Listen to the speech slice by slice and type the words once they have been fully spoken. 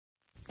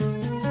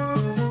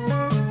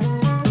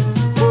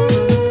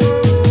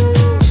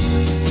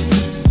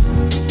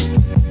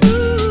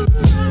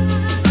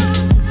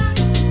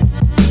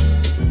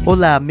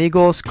Hola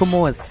amigos,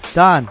 ¿cómo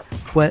están?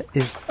 What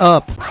is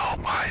up?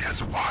 Roma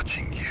is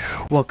watching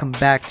you. Welcome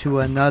back to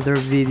another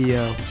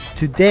video.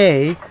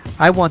 Today,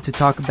 I want to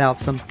talk about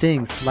some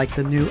things like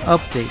the new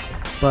update.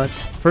 But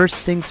first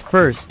things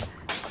first,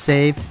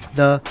 save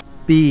the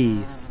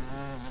bees.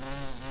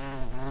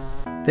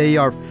 They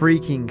are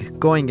freaking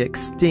going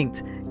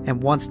extinct,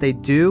 and once they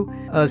do,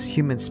 us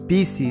human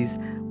species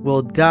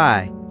will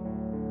die.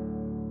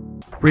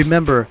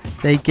 Remember,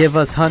 they give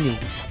us honey,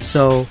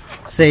 so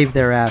save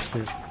their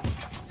asses.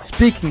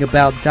 Speaking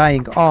about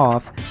dying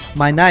off,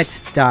 my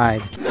knight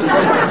died.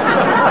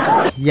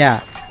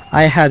 Yeah,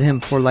 I had him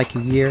for like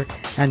a year,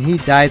 and he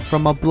died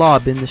from a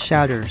blob in the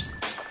shatters.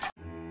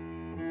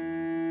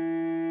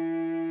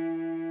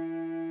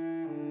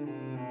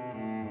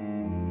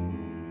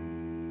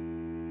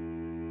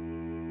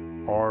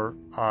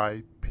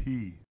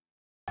 R.I.P.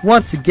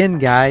 Once again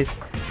guys,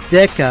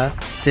 Deca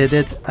did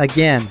it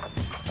again.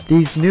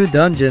 These new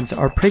dungeons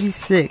are pretty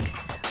sick.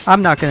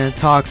 I'm not going to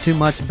talk too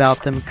much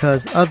about them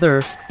because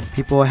other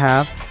people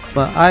have,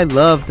 but I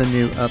love the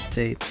new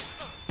update.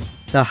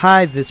 The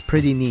hive is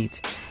pretty neat,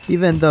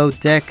 even though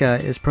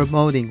Deca is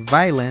promoting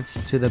violence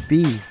to the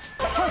bees.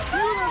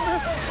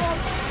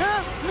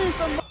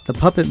 The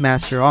Puppet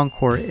Master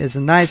Encore is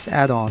a nice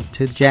add-on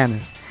to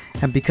Janus,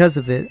 and because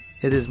of it,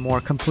 it is more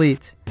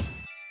complete.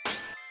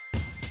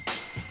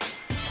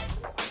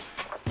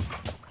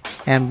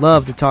 And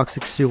love the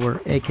Toxic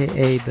Sewer,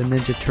 aka the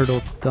Ninja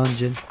Turtle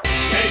dungeon.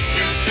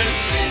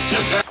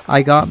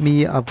 I got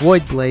me a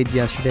Void Blade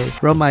yesterday.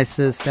 Roma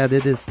says that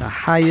it is the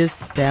highest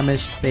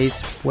damage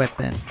base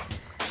weapon,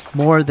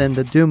 more than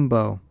the Doom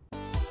Bow.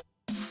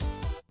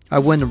 I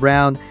went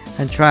around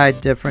and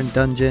tried different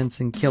dungeons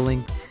and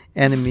killing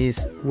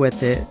enemies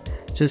with it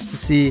just to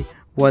see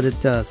what it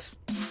does.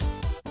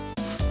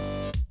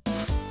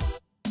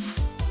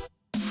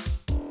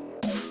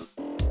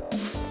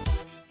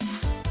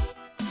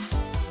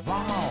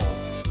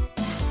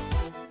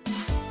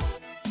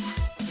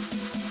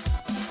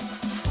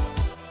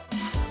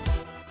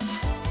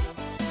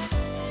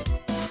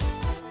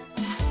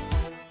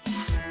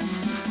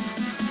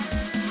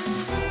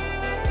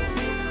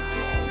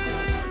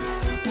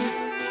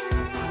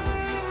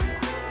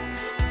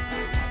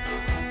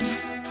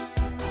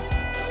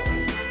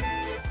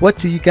 What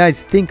do you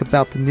guys think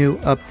about the new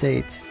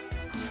update?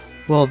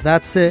 Well,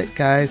 that's it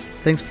guys.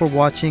 Thanks for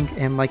watching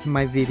and liking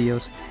my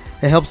videos.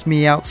 It helps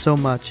me out so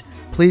much.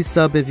 Please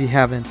sub if you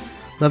haven't.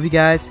 Love you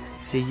guys.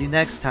 See you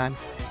next time.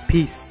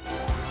 Peace.